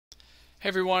Hey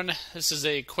everyone, this is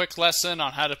a quick lesson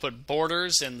on how to put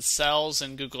borders in cells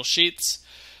in Google Sheets.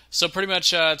 So pretty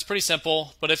much it's pretty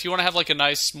simple, but if you want to have like a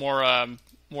nice, more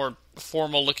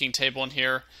formal looking table in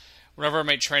here, whenever I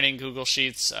make training Google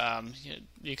Sheets,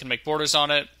 you can make borders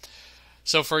on it.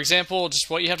 So for example, just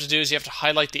what you have to do is you have to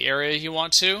highlight the area you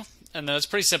want to, and then it's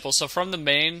pretty simple. So from the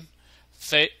main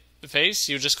face,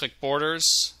 you just click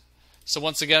borders. So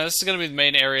once again, this is going to be the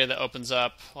main area that opens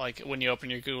up like when you open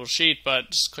your Google Sheet,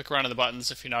 but just click around in the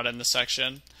buttons if you're not in the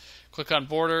section. Click on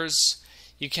borders.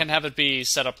 You can have it be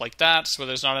set up like that, so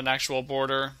there's not an actual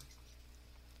border.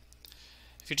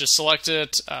 If you just select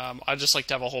it, I just like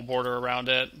to have a whole border around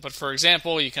it. But for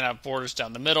example, you can have borders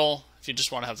down the middle if you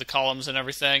just want to have the columns and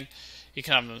everything. You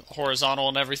can have them horizontal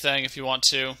and everything if you want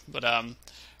to, but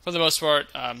for the most part,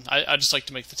 I just like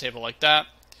to make the table like that.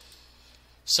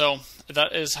 So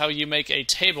that is how you make a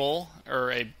table,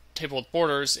 or a table with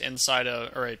borders inside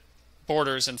of,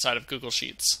 borders inside of Google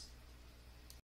Sheets.